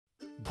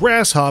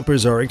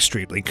Grasshoppers are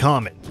extremely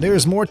common.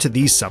 There's more to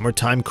these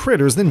summertime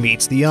critters than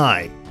meets the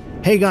eye.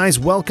 Hey guys,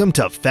 welcome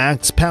to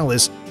Facts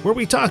Palace, where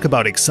we talk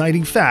about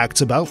exciting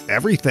facts about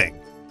everything.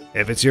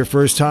 If it's your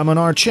first time on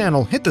our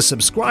channel, hit the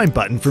subscribe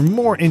button for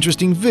more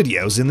interesting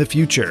videos in the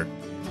future.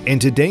 In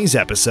today's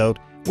episode,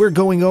 we're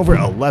going over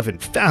 11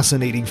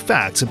 fascinating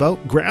facts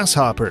about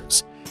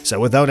grasshoppers. So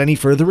without any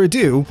further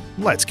ado,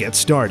 let's get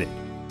started.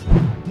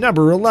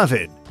 Number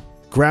 11.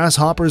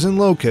 Grasshoppers and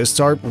locusts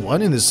are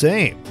one and the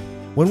same.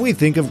 When we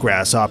think of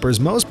grasshoppers,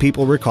 most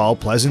people recall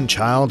pleasant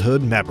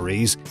childhood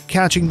memories,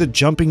 catching the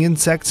jumping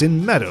insects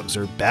in meadows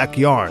or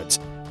backyards,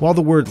 while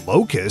the word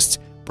locusts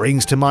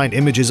brings to mind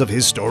images of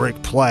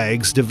historic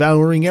plagues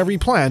devouring every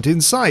plant in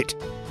sight.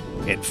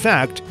 In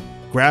fact,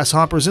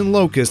 grasshoppers and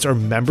locusts are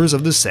members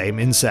of the same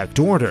insect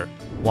order,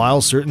 while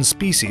certain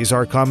species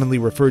are commonly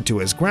referred to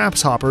as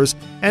grasshoppers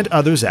and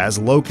others as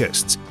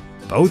locusts.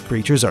 Both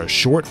creatures are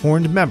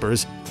short-horned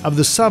members of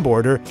the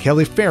suborder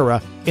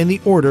Caelifera in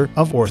the order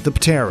of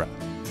Orthoptera.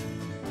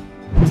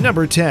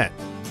 Number 10.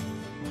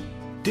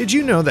 Did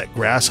you know that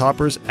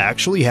grasshoppers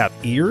actually have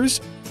ears?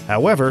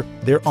 However,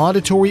 their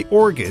auditory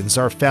organs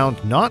are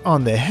found not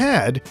on the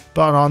head,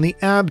 but on the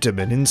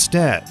abdomen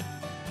instead.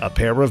 A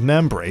pair of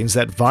membranes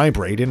that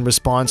vibrate in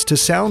response to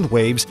sound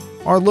waves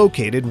are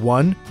located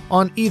one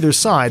on either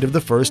side of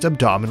the first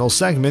abdominal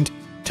segment,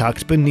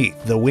 tucked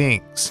beneath the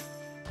wings.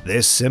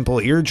 This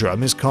simple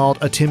eardrum is called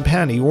a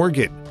tympani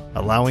organ,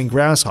 allowing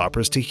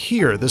grasshoppers to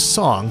hear the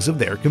songs of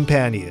their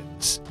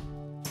companions.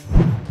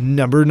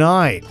 Number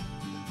 9.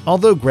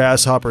 Although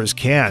grasshoppers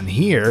can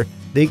hear,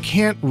 they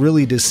can't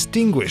really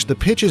distinguish the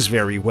pitches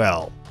very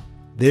well.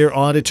 Their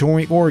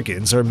auditory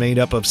organs are made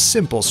up of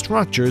simple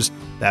structures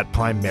that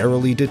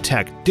primarily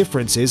detect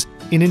differences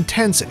in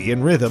intensity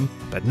and rhythm,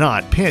 but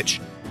not pitch.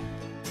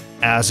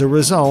 As a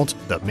result,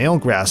 the male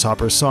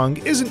grasshopper song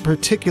isn't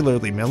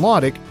particularly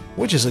melodic,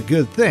 which is a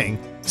good thing,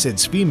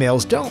 since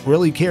females don't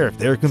really care if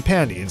their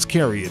companions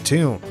carry a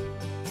tune.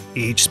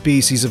 Each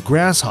species of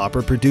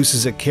grasshopper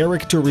produces a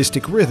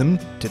characteristic rhythm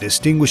to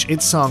distinguish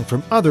its song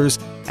from others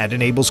and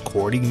enables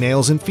courting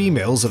males and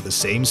females of the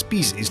same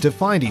species to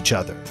find each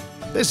other.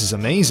 This is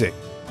amazing.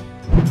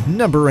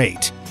 Number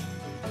 8.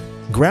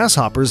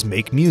 Grasshoppers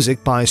make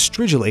music by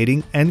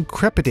stridulating and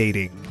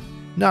crepitating.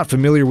 Not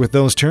familiar with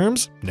those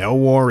terms? No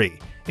worry,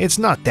 it's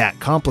not that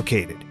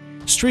complicated.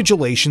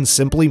 Stridulation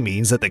simply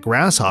means that the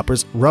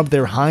grasshoppers rub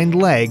their hind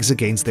legs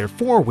against their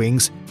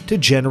forewings to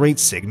generate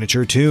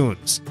signature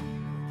tunes.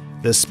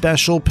 The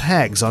special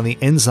pegs on the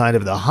inside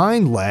of the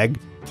hind leg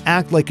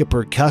act like a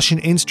percussion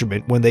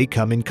instrument when they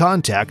come in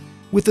contact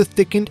with the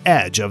thickened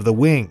edge of the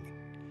wing,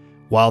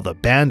 while the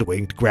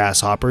band-winged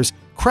grasshoppers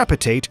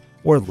crepitate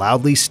or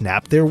loudly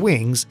snap their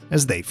wings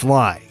as they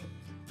fly.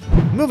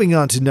 Moving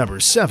on to number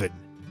 7.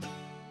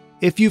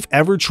 If you've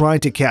ever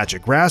tried to catch a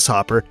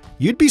grasshopper,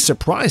 you'd be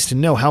surprised to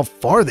know how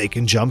far they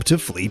can jump to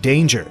flee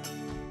danger.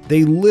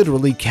 They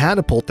literally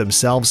catapult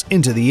themselves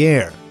into the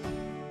air.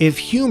 If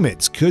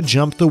humans could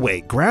jump the way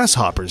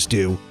grasshoppers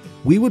do,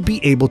 we would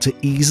be able to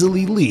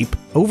easily leap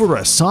over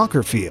a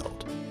soccer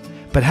field.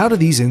 But how do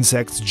these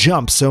insects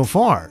jump so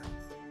far?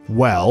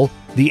 Well,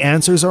 the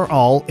answers are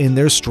all in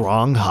their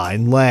strong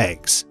hind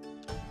legs.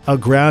 A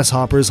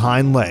grasshopper's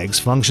hind legs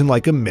function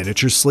like a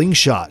miniature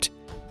slingshot.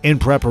 In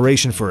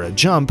preparation for a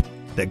jump,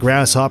 the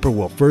grasshopper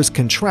will first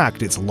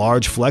contract its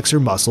large flexor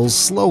muscles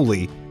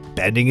slowly,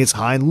 bending its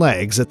hind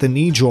legs at the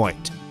knee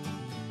joint.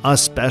 A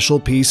special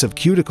piece of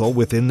cuticle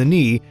within the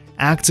knee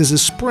acts as a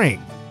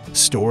spring,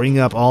 storing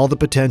up all the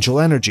potential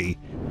energy.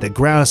 The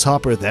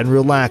grasshopper then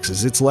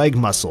relaxes its leg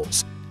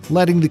muscles,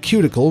 letting the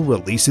cuticle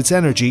release its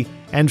energy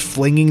and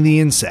flinging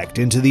the insect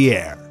into the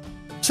air.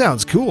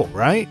 Sounds cool,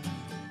 right?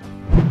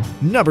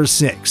 Number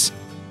 6.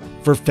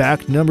 For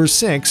fact number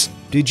 6,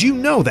 did you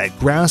know that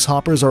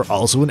grasshoppers are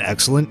also an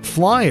excellent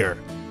flyer?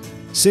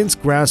 Since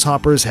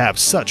grasshoppers have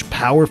such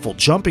powerful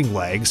jumping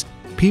legs,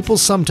 people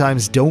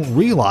sometimes don't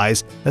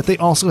realize that they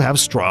also have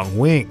strong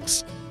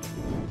wings.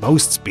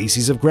 Most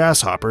species of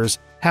grasshoppers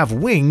have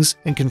wings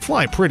and can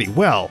fly pretty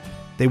well.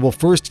 They will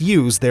first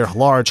use their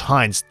large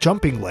hind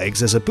jumping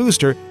legs as a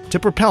booster to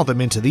propel them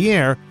into the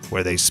air,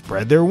 where they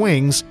spread their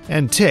wings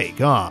and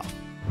take off.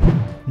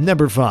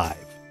 Number 5.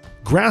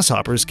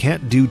 Grasshoppers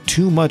can't do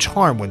too much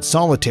harm when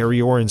solitary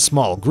or in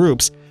small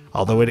groups,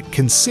 although it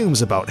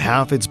consumes about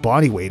half its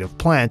body weight of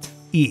plant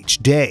each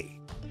day.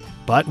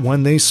 But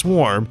when they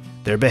swarm,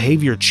 their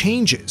behavior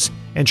changes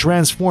and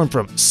transform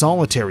from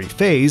solitary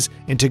phase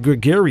into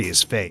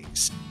gregarious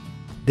phase.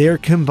 Their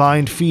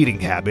combined feeding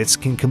habits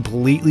can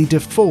completely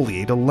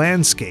defoliate a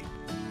landscape.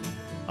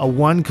 A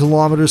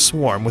 1-kilometer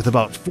swarm with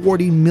about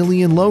 40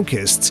 million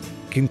locusts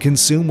can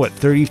consume what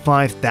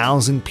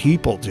 35,000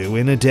 people do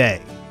in a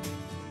day.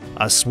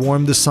 A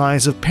swarm the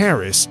size of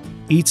Paris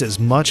eats as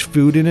much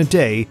food in a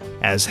day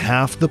as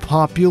half the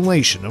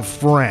population of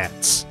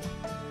France.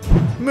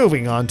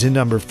 Moving on to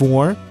number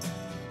 4.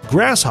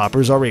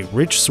 Grasshoppers are a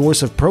rich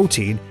source of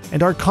protein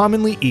and are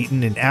commonly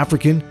eaten in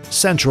African,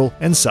 Central,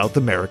 and South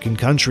American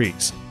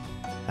countries.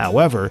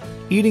 However,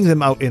 eating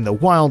them out in the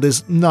wild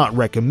is not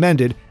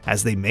recommended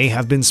as they may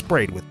have been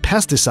sprayed with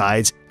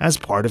pesticides as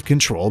part of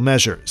control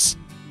measures.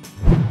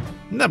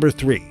 Number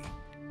 3.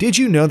 Did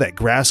you know that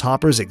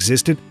grasshoppers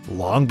existed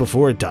long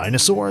before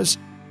dinosaurs?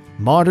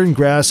 Modern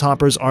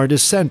grasshoppers are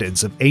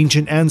descendants of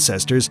ancient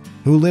ancestors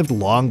who lived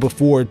long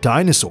before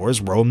dinosaurs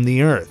roamed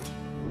the earth.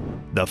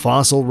 The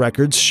fossil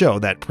records show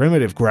that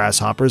primitive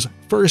grasshoppers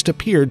first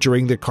appeared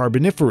during the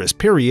Carboniferous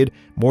period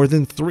more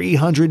than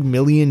 300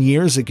 million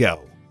years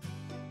ago.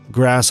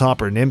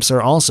 Grasshopper nymphs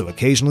are also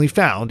occasionally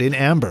found in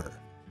amber.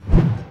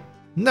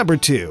 Number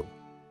 2.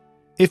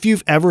 If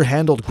you've ever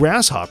handled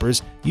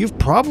grasshoppers, you've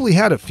probably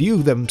had a few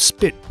of them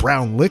spit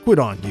brown liquid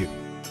on you.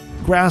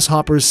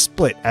 Grasshoppers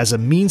split as a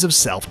means of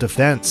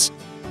self-defense.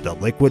 The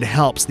liquid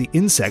helps the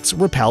insects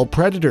repel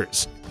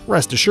predators.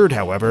 Rest assured,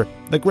 however,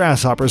 the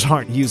grasshoppers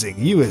aren't using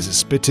you as a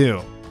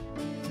spittoon.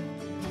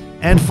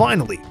 And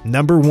finally,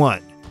 number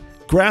 1.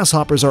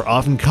 Grasshoppers are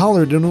often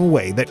colored in a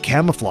way that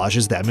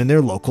camouflages them in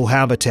their local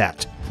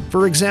habitat.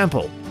 For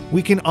example,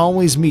 we can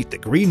always meet the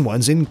green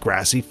ones in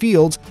grassy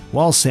fields,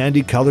 while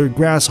sandy-colored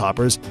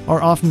grasshoppers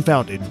are often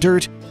found in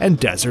dirt and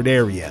desert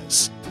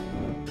areas.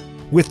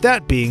 With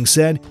that being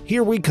said,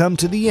 here we come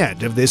to the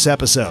end of this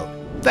episode.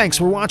 Thanks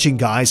for watching,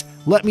 guys.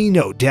 Let me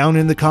know down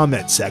in the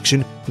comments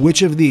section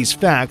which of these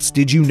facts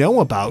did you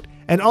know about,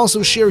 and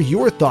also share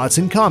your thoughts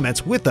and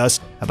comments with us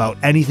about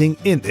anything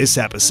in this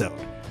episode.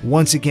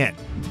 Once again,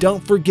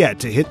 don't forget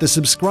to hit the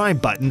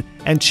subscribe button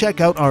and check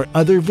out our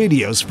other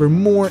videos for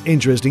more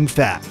interesting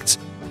facts.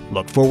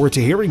 Look forward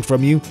to hearing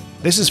from you.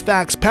 This is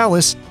Facts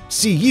Palace.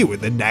 See you in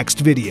the next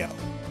video.